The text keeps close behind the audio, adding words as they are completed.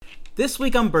This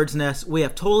week on Bird's Nest, we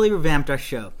have totally revamped our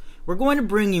show. We're going to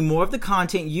bring you more of the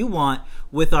content you want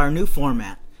with our new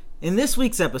format. In this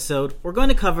week's episode, we're going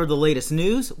to cover the latest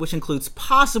news, which includes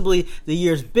possibly the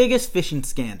year's biggest fishing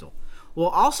scandal. We'll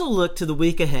also look to the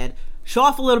week ahead, show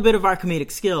off a little bit of our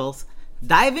comedic skills,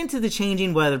 dive into the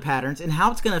changing weather patterns and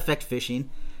how it's going to affect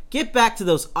fishing, get back to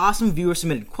those awesome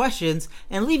viewer-submitted questions,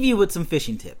 and leave you with some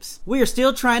fishing tips. We are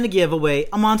still trying to give away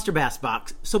a Monster Bass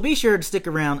box, so be sure to stick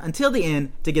around until the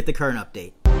end to get the current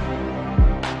update.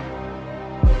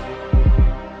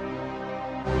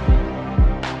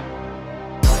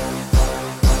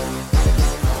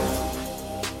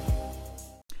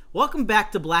 Welcome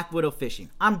back to Black Widow Fishing.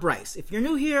 I'm Bryce. If you're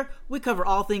new here, we cover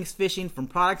all things fishing, from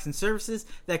products and services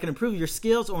that can improve your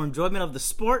skills or enjoyment of the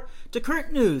sport to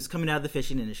current news coming out of the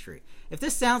fishing industry. If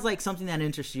this sounds like something that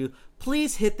interests you,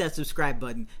 please hit that subscribe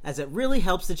button, as it really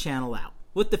helps the channel out.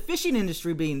 With the fishing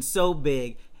industry being so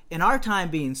big and our time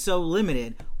being so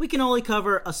limited, we can only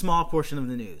cover a small portion of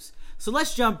the news. So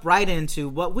let's jump right into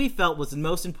what we felt was the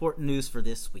most important news for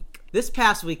this week. This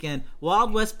past weekend,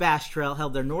 Wild West Bass Trail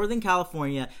held their Northern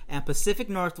California and Pacific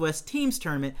Northwest Teams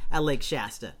Tournament at Lake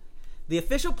Shasta. The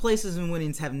official places and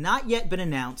winnings have not yet been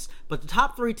announced, but the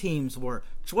top three teams were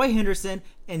Troy Henderson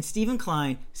and Stephen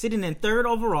Klein, sitting in third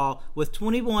overall with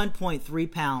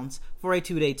 21.3 pounds for a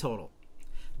 2-day total.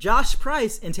 Josh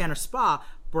Price and Tanner Spa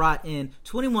brought in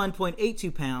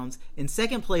 21.82 pounds in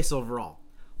second place overall.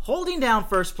 Holding down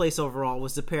first place overall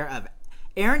was the pair of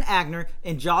Aaron Agner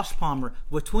and Josh Palmer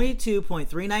with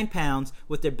 22.39 pounds,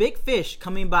 with their big fish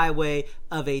coming by way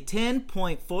of a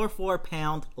 10.44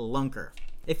 pound lunker.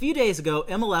 A few days ago,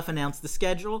 MLF announced the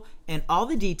schedule and all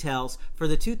the details for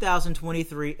the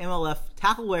 2023 MLF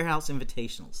Tackle Warehouse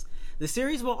Invitationals. The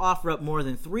series will offer up more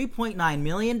than $3.9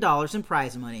 million in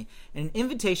prize money and an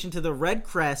invitation to the Red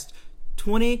Crest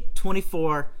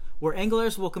 2024, where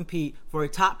anglers will compete for a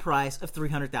top prize of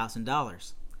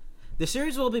 $300,000. The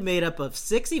series will be made up of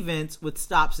 6 events with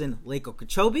stops in Lake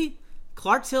Okeechobee,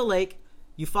 Clarks Hill Lake,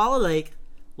 Eufaula Lake,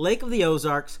 Lake of the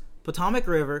Ozarks, Potomac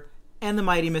River, and the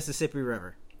mighty Mississippi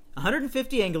River.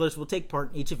 150 anglers will take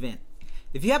part in each event.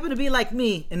 If you happen to be like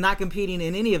me and not competing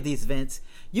in any of these events,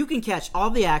 you can catch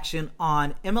all the action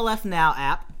on MLF Now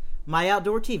app, My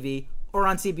Outdoor TV, or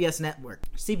on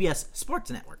CBS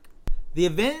Sports Network. The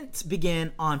events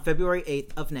begin on February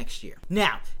 8th of next year.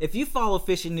 Now, if you follow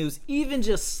fishing news even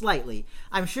just slightly,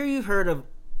 I'm sure you've heard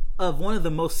of one of the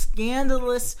most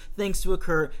scandalous things to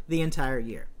occur the entire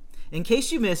year. In case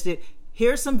you missed it,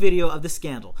 here's some video of the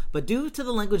scandal, but due to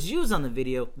the language used on the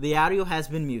video, the audio has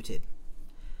been muted.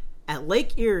 At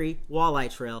Lake Erie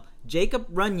Walleye Trail,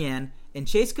 Jacob Runyan and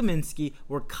Chase Kaminsky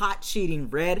were caught cheating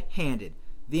red-handed.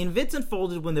 The events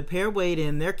unfolded when the pair weighed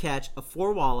in their catch of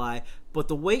 4 walleye, but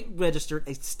the weight registered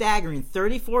a staggering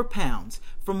 34 pounds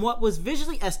from what was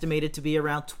visually estimated to be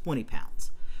around 20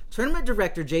 pounds. Tournament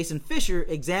director Jason Fisher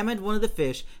examined one of the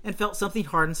fish and felt something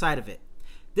hard inside of it.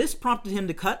 This prompted him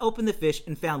to cut open the fish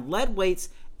and found lead weights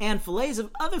and fillets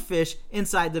of other fish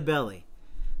inside the belly.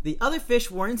 The other fish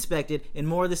were inspected and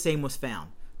more of the same was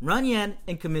found. Runyan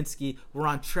and Kaminsky were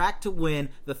on track to win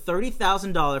the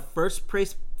 $30,000 first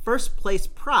place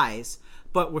prize,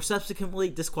 but were subsequently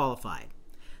disqualified.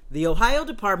 The Ohio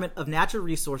Department of Natural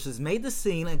Resources made the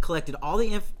scene and collected all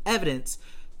the evidence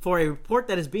for a report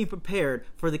that is being prepared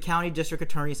for the County District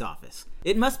Attorney's Office.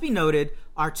 It must be noted,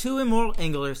 our 2 immoral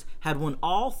anglers had won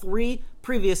all 3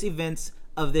 previous events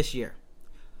of this year,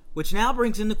 which now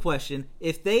brings into question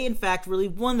if they in fact really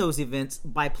won those events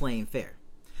by playing fair.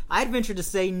 I'd venture to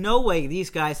say no way these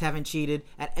guys haven't cheated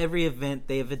at every event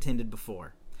they have attended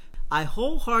before. I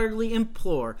wholeheartedly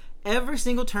implore every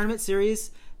single tournament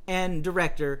series and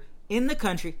director in the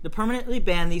country to permanently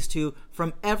ban these two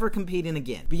from ever competing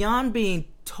again. Beyond being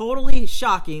totally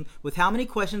shocking with how many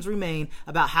questions remain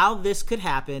about how this could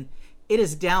happen, it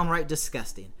is downright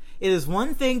disgusting. It is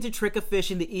one thing to trick a fish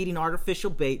into eating artificial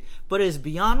bait, but it is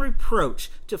beyond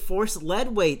reproach to force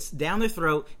lead weights down their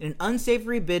throat in an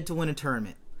unsavory bid to win a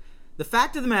tournament. The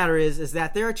fact of the matter is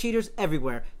that there are cheaters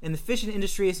everywhere, and the fishing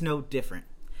industry is no different.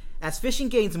 As fishing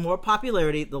gains more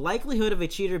popularity, the likelihood of a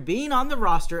cheater being on the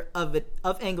roster of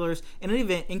anglers in an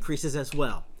event increases as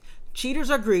well.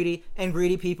 Cheaters are greedy, and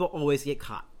greedy people always get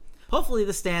caught. Hopefully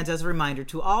this stands as a reminder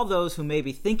to all those who may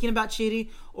be thinking about cheating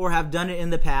or have done it in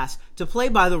the past to play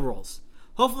by the rules.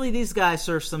 Hopefully these guys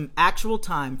serve some actual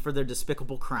time for their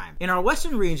despicable crime. In our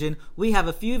western region, we have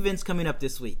a few events coming up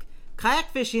this week.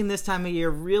 Kayak fishing this time of year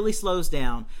really slows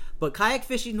down, but Kayak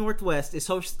Fishing Northwest is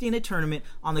hosting a tournament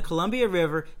on the Columbia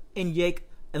River in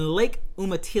Lake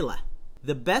Umatilla.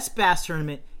 The Best Bass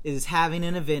Tournament is having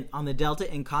an event on the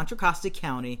Delta in Contra Costa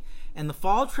County, and the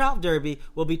Fall Trout Derby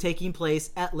will be taking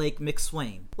place at Lake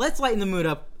McSwain. Let's lighten the mood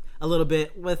up a little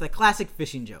bit with a classic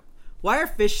fishing joke. Why are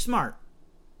fish smart?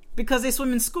 Because they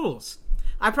swim in schools.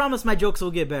 I promise my jokes will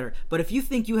get better, but if you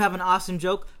think you have an awesome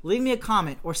joke, leave me a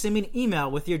comment or send me an email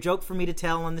with your joke for me to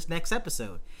tell on this next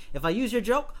episode. If I use your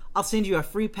joke, I'll send you a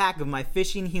free pack of my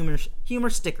fishing humor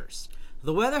stickers.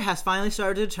 The weather has finally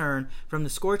started to turn from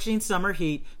the scorching summer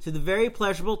heat to the very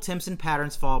pleasurable temps and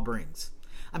patterns fall brings.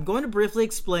 I'm going to briefly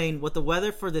explain what the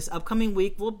weather for this upcoming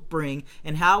week will bring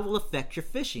and how it will affect your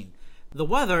fishing. The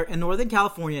weather in Northern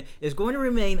California is going to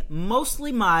remain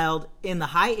mostly mild in the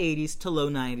high 80s to low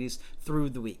 90s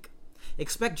through the week.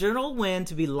 Expect general wind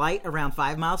to be light around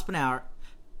 5 miles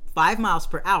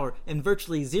per hour and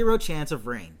virtually zero chance of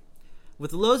rain.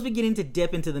 With the lows beginning to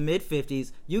dip into the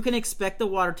mid-50s, you can expect the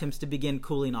water temps to begin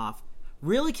cooling off,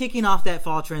 really kicking off that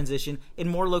fall transition in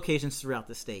more locations throughout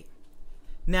the state.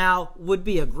 Now would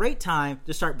be a great time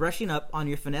to start brushing up on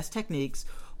your finesse techniques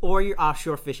or your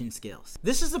offshore fishing skills.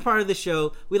 This is the part of the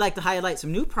show we like to highlight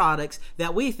some new products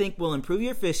that we think will improve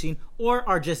your fishing or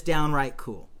are just downright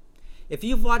cool. If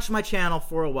you've watched my channel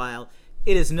for a while,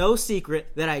 it is no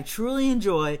secret that I truly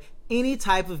enjoy any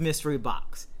type of mystery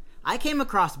box. I came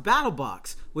across Battle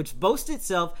Box, which boasts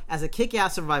itself as a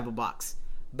kick-ass survival box.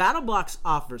 Battle Box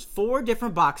offers 4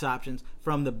 different box options,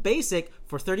 from the basic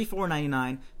for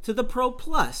 $34.99 to the Pro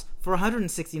Plus for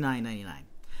 $169.99.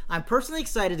 I'm personally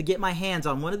excited to get my hands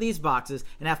on one of these boxes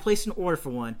and have placed an order for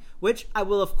one, which I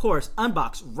will of course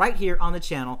unbox right here on the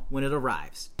channel when it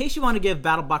arrives. In case you want to give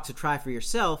BattleBox a try for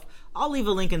yourself, I'll leave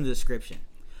a link in the description.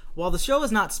 While the show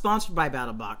is not sponsored by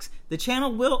BattleBox, the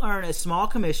channel will earn a small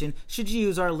commission should you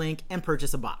use our link and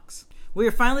purchase a box. We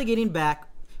are finally getting back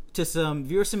to some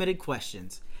viewer-submitted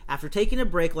questions after taking a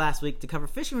break last week to cover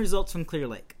fishing results from Clear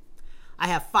Lake. I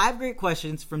have 5 great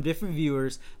questions from different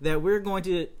viewers that we're going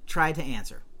to try to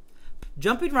answer.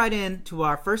 Jumping right into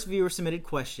our first viewer-submitted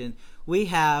question, we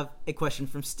have a question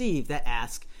from Steve that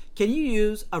asks, can you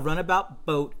use a runabout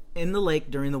boat in the lake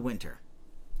during the winter?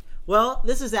 Well,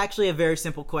 this is actually a very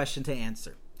simple question to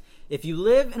answer. If you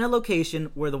live in a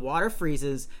location where the water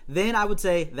freezes, then I would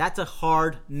say that's a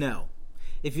hard no.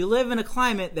 If you live in a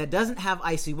climate that doesn't have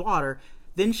icy water,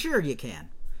 then sure you can.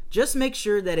 Just make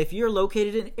sure that if you're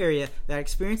located in an area that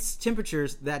experiences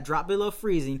temperatures that drop below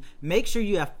freezing, make sure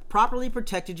you have properly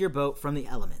protected your boat from the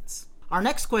elements. Our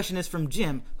next question is from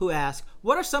Jim, who asks,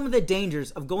 what are some of the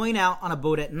dangers of going out on a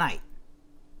boat at night?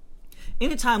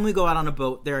 Anytime we go out on a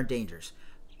boat, there are dangers.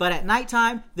 But at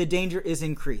nighttime, the danger is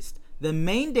increased. The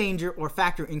main danger or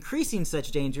factor increasing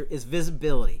such danger is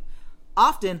visibility.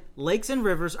 Often, lakes and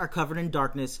rivers are covered in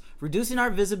darkness, reducing our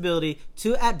visibility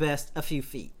to, at best, a few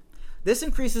feet. This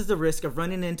increases the risk of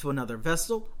running into another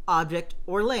vessel, object,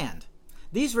 or land.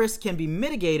 These risks can be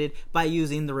mitigated by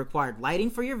using the required lighting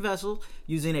for your vessel,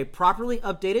 using a properly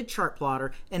updated chart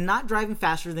plotter, and not driving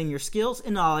faster than your skills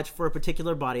and knowledge for a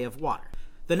particular body of water.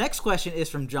 The next question is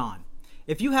from John.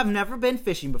 If you have never been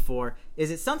fishing before,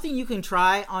 is it something you can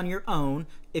try on your own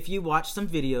if you watch some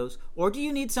videos, or do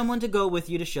you need someone to go with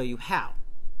you to show you how?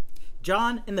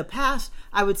 John, in the past,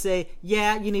 I would say,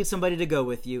 yeah, you need somebody to go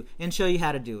with you and show you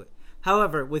how to do it.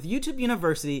 However, with YouTube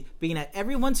University being at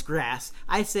everyone's grasp,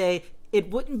 I say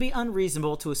it wouldn't be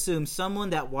unreasonable to assume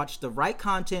someone that watched the right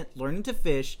content learning to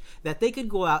fish, that they could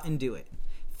go out and do it.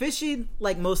 Fishing,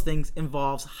 like most things,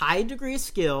 involves high degree of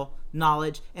skill,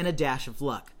 knowledge, and a dash of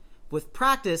luck. With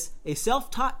practice, a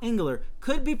self-taught angler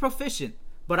could be proficient,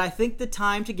 but I think the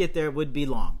time to get there would be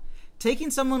long.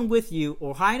 Taking someone with you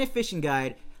or hiring a fishing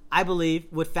guide, I believe,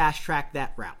 would fast-track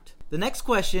that route. The next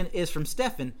question is from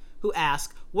Stefan, who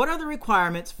asks, what are the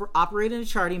requirements for operating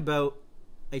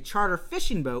a charter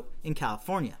fishing boat in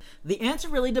California? The answer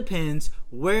really depends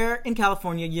where in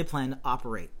California you plan to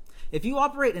operate. If you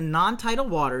operate in non-tidal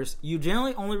waters, you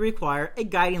generally only require a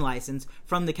guiding license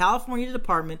from the California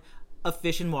Department of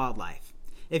Fish and Wildlife.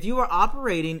 If you are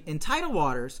operating in tidal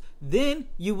waters, then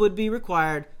you would be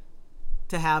required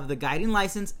to have the guiding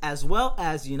license as well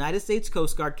as the United States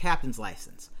Coast Guard captain's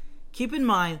license. Keep in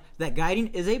mind that guiding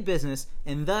is a business,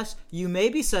 and thus you may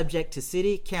be subject to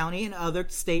city, county, and other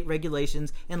state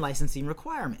regulations and licensing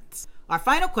requirements. Our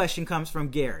final question comes from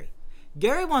Gary.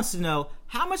 Gary wants to know,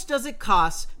 how much does it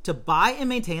cost to buy and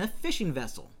maintain a fishing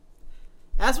vessel?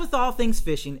 As with all things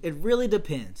fishing, it really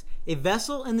depends. A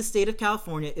vessel in the state of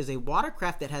California is a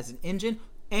watercraft that has an engine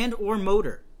and or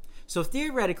motor. So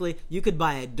theoretically, you could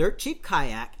buy a dirt cheap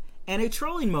kayak and a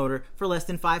trolling motor for less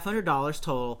than $500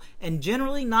 total and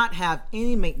generally not have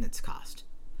any maintenance cost.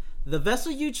 The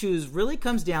vessel you choose really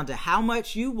comes down to how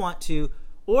much you want to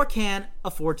or can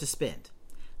afford to spend.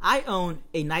 I own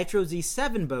a Nitro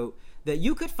Z7 boat that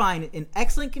you could find in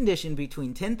excellent condition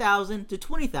between $10,000 to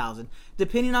 $20,000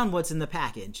 depending on what's in the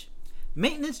package.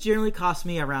 Maintenance generally costs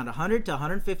me around $100 to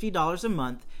 $150 a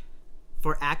month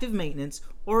for active maintenance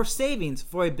or savings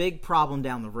for a big problem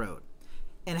down the road.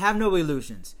 And have no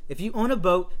illusions. If you own a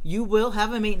boat, you will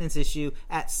have a maintenance issue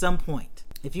at some point.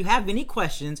 If you have any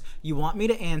questions you want me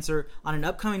to answer on an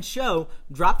upcoming show,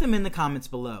 drop them in the comments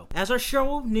below. As our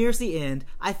show nears the end,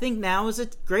 I think now is a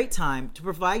great time to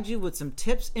provide you with some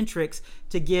tips and tricks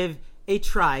to give a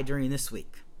try during this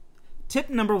week. Tip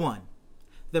number 1.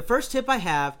 The first tip I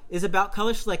have is about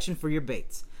color selection for your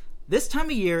baits. This time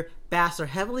of year, bass are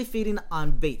heavily feeding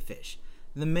on bait fish,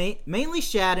 mainly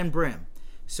shad and brim.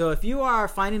 So if you are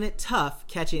finding it tough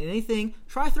catching anything,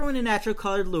 try throwing a natural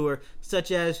colored lure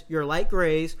such as your light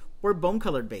grays or bone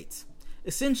colored baits.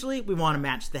 Essentially, we want to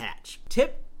match the hatch.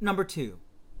 Tip number 2.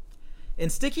 In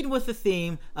sticking with the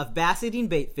theme of bass eating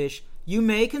bait fish, you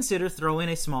may consider throwing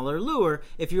a smaller lure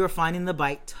if you are finding the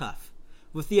bite tough.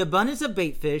 With the abundance of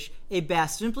bait fish, a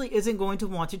bass simply isn't going to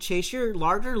want to chase your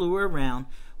larger lure around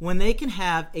when they can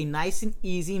have a nice and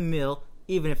easy meal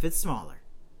even if it's smaller.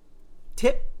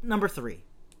 Tip number 3.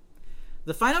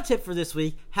 The final tip for this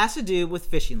week has to do with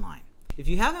fishing line. If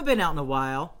you haven't been out in a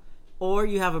while, or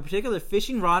you have a particular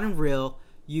fishing rod and reel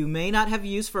you may not have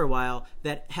used for a while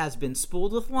that has been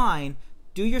spooled with line,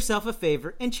 do yourself a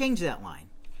favor and change that line.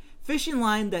 Fishing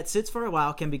line that sits for a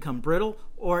while can become brittle,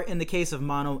 or in the case of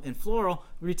mono and floral,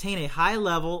 retain a high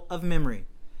level of memory.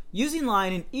 Using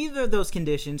line in either of those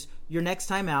conditions your next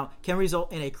time out can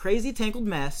result in a crazy tangled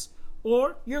mess,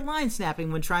 or your line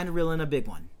snapping when trying to reel in a big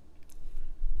one.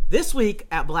 This week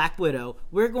at Black Widow,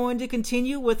 we're going to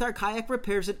continue with our kayak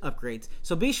repairs and upgrades,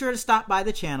 so be sure to stop by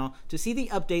the channel to see the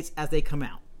updates as they come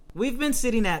out. We've been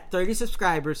sitting at 30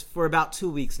 subscribers for about 2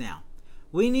 weeks now.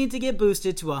 We need to get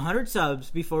boosted to 100 subs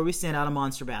before we send out a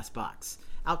Monster Bass box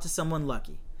out to someone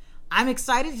lucky. I'm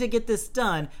excited to get this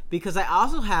done because I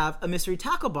also have a mystery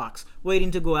tackle box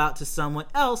waiting to go out to someone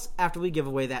else after we give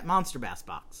away that Monster Bass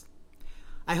box.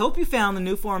 I hope you found the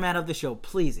new format of the show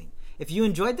pleasing. If you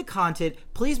enjoyed the content,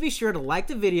 please be sure to like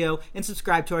the video and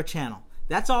subscribe to our channel.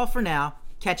 That's all for now.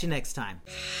 Catch you next time.